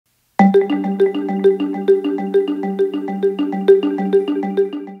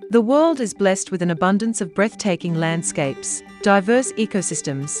The world is blessed with an abundance of breathtaking landscapes, diverse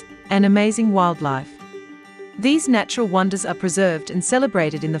ecosystems, and amazing wildlife. These natural wonders are preserved and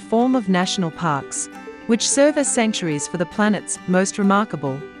celebrated in the form of national parks, which serve as sanctuaries for the planet's most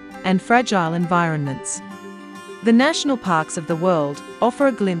remarkable and fragile environments. The national parks of the world offer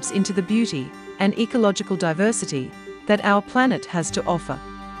a glimpse into the beauty and ecological diversity that our planet has to offer.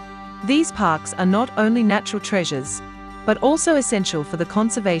 These parks are not only natural treasures, but also essential for the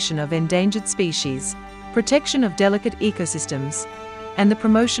conservation of endangered species, protection of delicate ecosystems, and the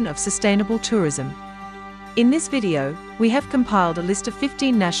promotion of sustainable tourism. In this video, we have compiled a list of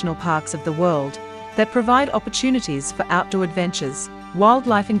 15 national parks of the world that provide opportunities for outdoor adventures,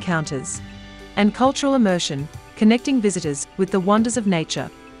 wildlife encounters, and cultural immersion, connecting visitors with the wonders of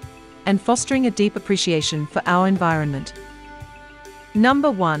nature and fostering a deep appreciation for our environment. Number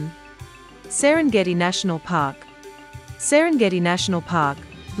 1. Serengeti National Park. Serengeti National Park,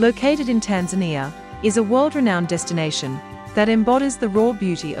 located in Tanzania, is a world-renowned destination that embodies the raw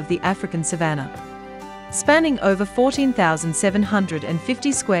beauty of the African savanna. Spanning over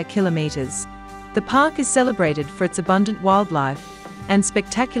 14,750 square kilometers, the park is celebrated for its abundant wildlife and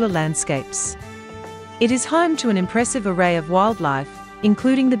spectacular landscapes. It is home to an impressive array of wildlife,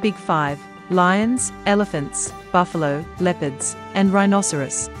 including the Big Five: lions, elephants, buffalo, leopards, and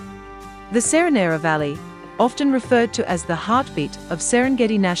rhinoceros. The Serenera Valley, often referred to as the heartbeat of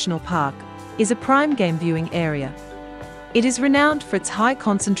Serengeti National Park, is a prime game viewing area. It is renowned for its high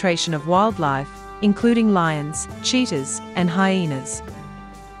concentration of wildlife, including lions, cheetahs, and hyenas.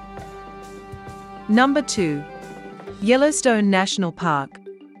 Number 2. Yellowstone National Park.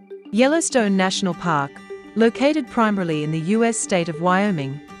 Yellowstone National Park, located primarily in the U.S. state of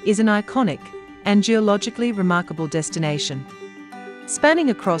Wyoming, is an iconic and geologically remarkable destination. Spanning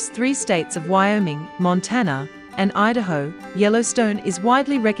across 3 states of Wyoming, Montana, and Idaho, Yellowstone is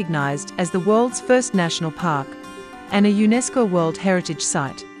widely recognized as the world's first national park and a UNESCO World Heritage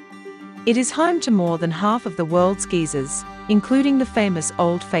Site. It is home to more than half of the world's geysers, including the famous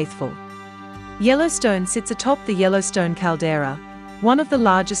Old Faithful. Yellowstone sits atop the Yellowstone caldera, one of the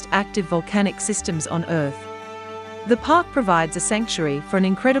largest active volcanic systems on Earth. The park provides a sanctuary for an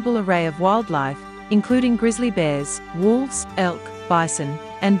incredible array of wildlife, including grizzly bears, wolves, elk, bison,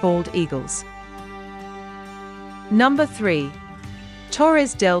 and bald eagles. Number 3.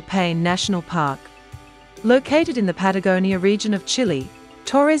 Torres del Paine National Park. Located in the Patagonia region of Chile,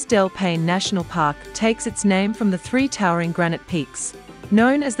 Torres del Paine National Park takes its name from the 3 towering granite peaks,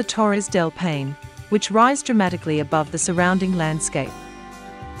 known as the Torres del Paine, which rise dramatically above the surrounding landscape.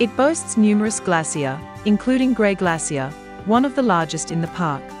 It boasts numerous glaciers, including Grey Glacier, one of the largest in the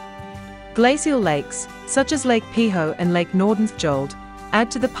park. Glacial lakes, such as Lake Piho and Lake Nordenskjold,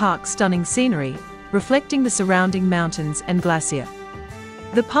 add to the park's stunning scenery, reflecting the surrounding mountains and glacier.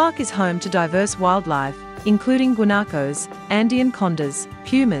 The park is home to diverse wildlife, including guanacos, Andean condors,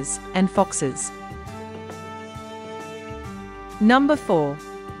 pumas, and foxes. Number 4.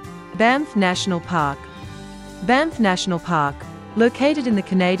 Banff National Park. Banff National Park, located in the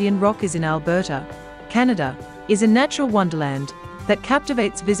Canadian Rockies in Alberta, Canada, is a natural wonderland that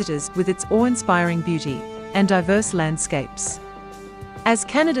captivates visitors with its awe-inspiring beauty and diverse landscapes. As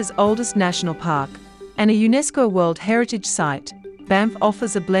Canada's oldest national park and a UNESCO World Heritage Site, Banff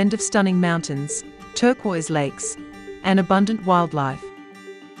offers a blend of stunning mountains, turquoise lakes, and abundant wildlife.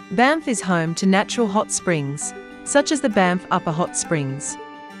 Banff is home to natural hot springs, such as the Banff Upper Hot Springs.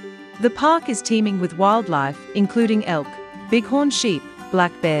 The park is teeming with wildlife, including elk, bighorn sheep,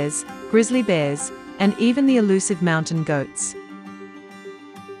 black bears, grizzly bears, and even the elusive mountain goats.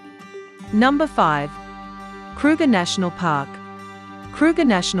 Number 5. Kruger National Park. Kruger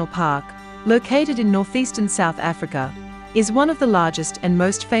National Park, located in northeastern South Africa, is one of the largest and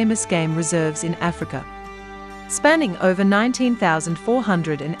most famous game reserves in Africa. Spanning over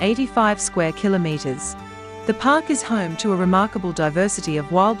 19,485 square kilometers, the park is home to a remarkable diversity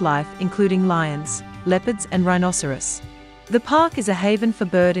of wildlife, including lions, leopards, and rhinoceros. The park is a haven for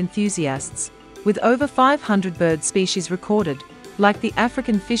bird enthusiasts, with over 500 bird species recorded, like the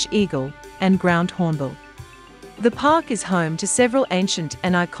African fish eagle and ground hornbill. The park is home to several ancient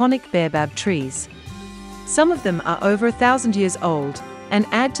and iconic baobab trees. Some of them are over 1,000 years old and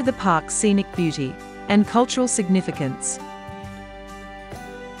add to the park's scenic beauty and cultural significance.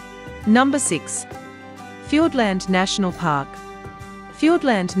 Number 6. Fiordland National Park.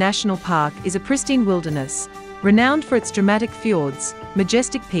 Fiordland National Park is a pristine wilderness, renowned for its dramatic fjords,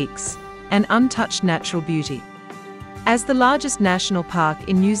 majestic peaks, and untouched natural beauty. As the largest national park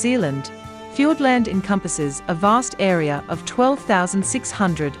in New Zealand, Fiordland encompasses a vast area of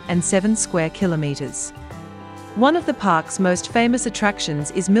 12,607 square kilometers. One of the park's most famous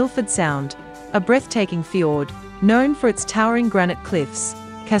attractions is Milford Sound, a breathtaking fjord known for its towering granite cliffs,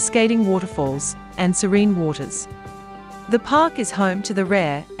 cascading waterfalls, and serene waters. The park is home to the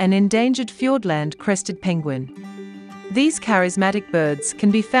rare and endangered Fiordland crested penguin. These charismatic birds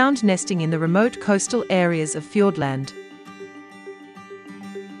can be found nesting in the remote coastal areas of Fiordland.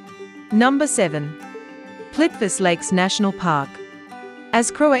 Number 7. Plitvice Lakes National Park. As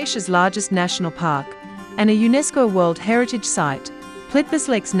Croatia's largest national park and a UNESCO World Heritage Site, Plitvice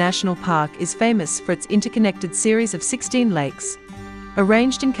Lakes National Park is famous for its interconnected series of 16 lakes,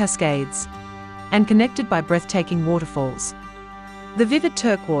 arranged in cascades, and connected by breathtaking waterfalls. The vivid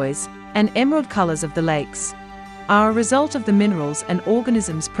turquoise and emerald colors of the lakes are a result of the minerals and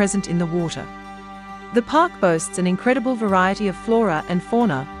organisms present in the water. The park boasts an incredible variety of flora and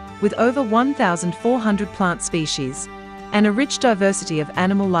fauna, with over 1,400 plant species, and a rich diversity of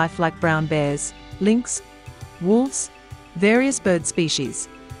animal life like brown bears, lynx, wolves, various bird species,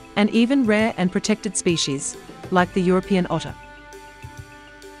 and even rare and protected species, like the European otter.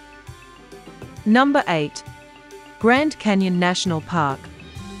 Number 8. Grand Canyon National Park.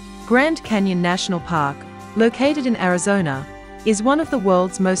 Grand Canyon National Park, located in Arizona, is one of the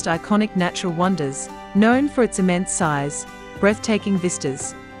world's most iconic natural wonders, known for its immense size, breathtaking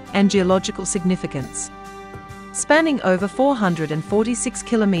vistas, and geological significance. Spanning over 446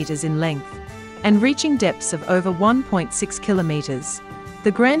 kilometers in length and reaching depths of over 1.6 kilometers,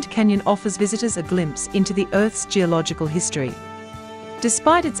 the Grand Canyon offers visitors a glimpse into the Earth's geological history.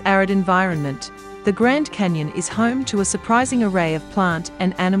 Despite its arid environment, the Grand Canyon is home to a surprising array of plant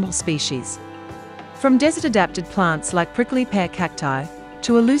and animal species. From desert-adapted plants like prickly pear cacti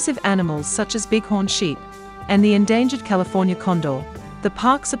to elusive animals such as bighorn sheep and the endangered California condor, the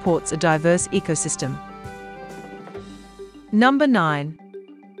park supports a diverse ecosystem. Number 9.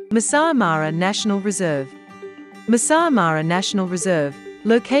 Masai Mara National Reserve. Masai Mara National Reserve,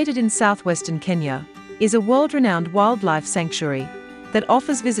 located in southwestern Kenya, is a world-renowned wildlife sanctuary that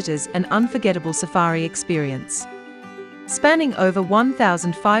offers visitors an unforgettable safari experience. Spanning over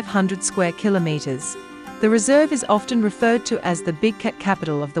 1,500 square kilometers, the reserve is often referred to as the Big Cat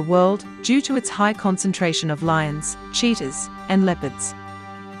capital of the world due to its high concentration of lions, cheetahs, and leopards.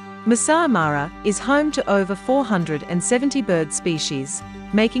 Masai Mara is home to over 470 bird species,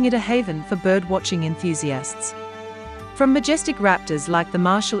 making it a haven for bird-watching enthusiasts. From majestic raptors like the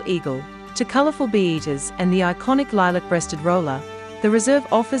martial eagle to colorful bee-eaters and the iconic lilac-breasted roller, the reserve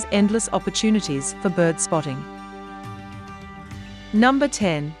offers endless opportunities for bird spotting. Number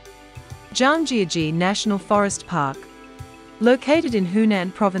 10. Zhangjiajie National Forest Park. Located in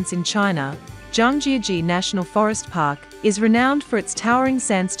Hunan Province in China, Zhangjiajie National Forest Park is renowned for its towering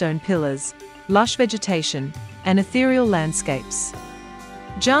sandstone pillars, lush vegetation, and ethereal landscapes.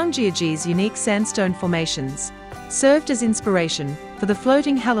 Zhangjiajie's unique sandstone formations served as inspiration for the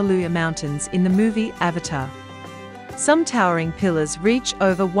floating Hallelujah Mountains in the movie Avatar. Some towering pillars reach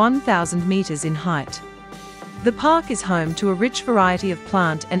over 1,000 meters in height. The park is home to a rich variety of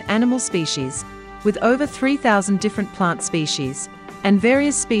plant and animal species, with over 3,000 different plant species and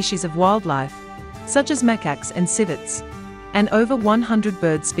various species of wildlife, such as macaques and civets, and over 100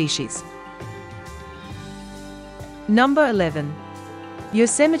 bird species. Number 11.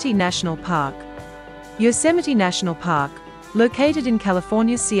 Yosemite National Park. Yosemite National Park, located in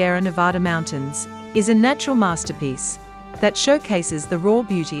California's Sierra Nevada mountains, is a natural masterpiece that showcases the raw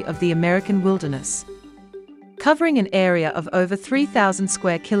beauty of the American wilderness. Covering an area of over 3,000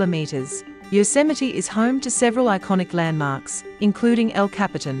 square kilometers, Yosemite is home to several iconic landmarks, including El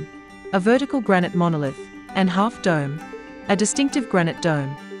Capitan, a vertical granite monolith, and Half Dome, a distinctive granite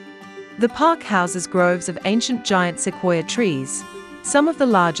dome. The park houses groves of ancient giant sequoia trees, some of the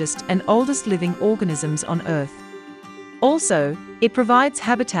largest and oldest living organisms on Earth. Also, it provides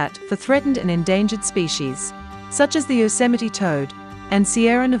habitat for threatened and endangered species, such as the Yosemite toad and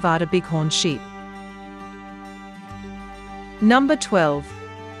Sierra Nevada bighorn sheep. Number 12.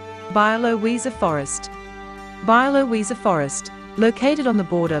 Białowieża Forest. Białowieża Forest, located on the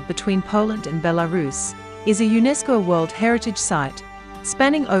border between Poland and Belarus, is a UNESCO World Heritage Site,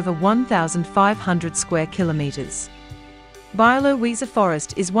 spanning over 1,500 square kilometers. Białowieża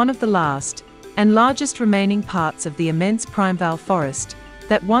Forest is one of the last and largest remaining parts of the immense Primeval Forest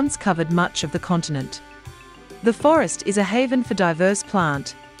that once covered much of the continent. The forest is a haven for diverse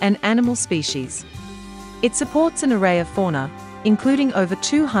plant and animal species. It supports an array of fauna, including over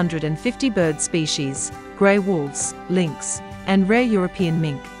 250 bird species, grey wolves, lynx, and rare European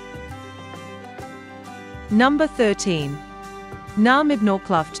mink. Number 13. Namib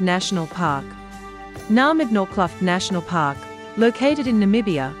National Park. Namib National Park, located in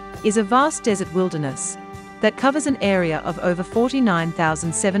Namibia, is a vast desert wilderness that covers an area of over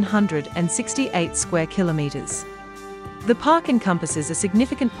 49,768 square kilometers. The park encompasses a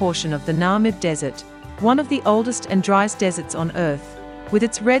significant portion of the Namib Desert, one of the oldest and driest deserts on Earth, with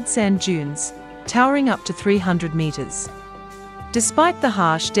its red sand dunes towering up to 300 meters. Despite the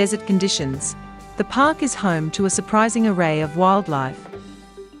harsh desert conditions, the park is home to a surprising array of wildlife.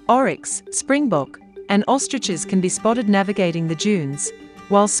 Oryx, springbok, and ostriches can be spotted navigating the dunes,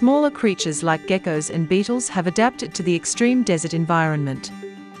 while smaller creatures like geckos and beetles have adapted to the extreme desert environment.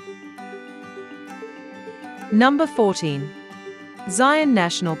 Number 14. Zion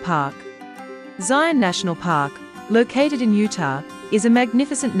National Park. Zion National Park, located in Utah, is a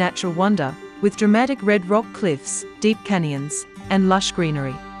magnificent natural wonder with dramatic red rock cliffs, deep canyons, and lush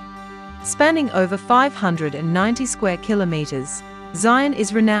greenery. Spanning over 590 square kilometers, Zion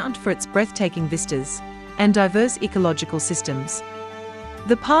is renowned for its breathtaking vistas and diverse ecological systems.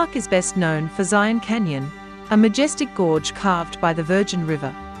 The park is best known for Zion Canyon, a majestic gorge carved by the Virgin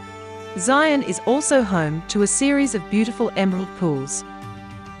River. Zion is also home to a series of beautiful emerald pools.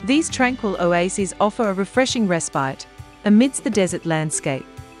 These tranquil oases offer a refreshing respite amidst the desert landscape.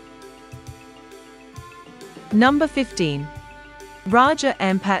 Number 15. Raja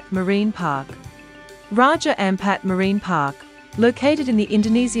Ampat Marine Park. Raja Ampat Marine Park, located in the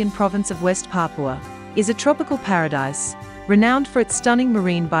Indonesian province of West Papua, is a tropical paradise, renowned for its stunning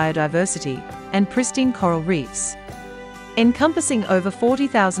marine biodiversity and pristine coral reefs. Encompassing over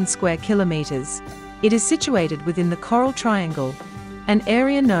 40,000 square kilometers, it is situated within the Coral Triangle, an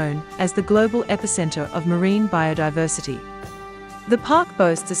area known as the global epicenter of marine biodiversity. The park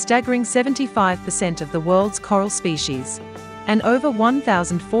boasts a staggering 75% of the world's coral species and over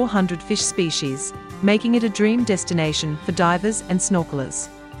 1,400 fish species, making it a dream destination for divers and snorkelers.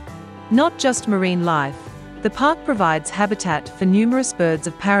 Not just marine life, the park provides habitat for numerous birds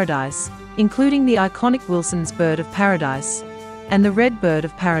of paradise, including the iconic Wilson's bird of paradise and the red bird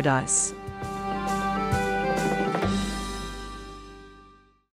of paradise.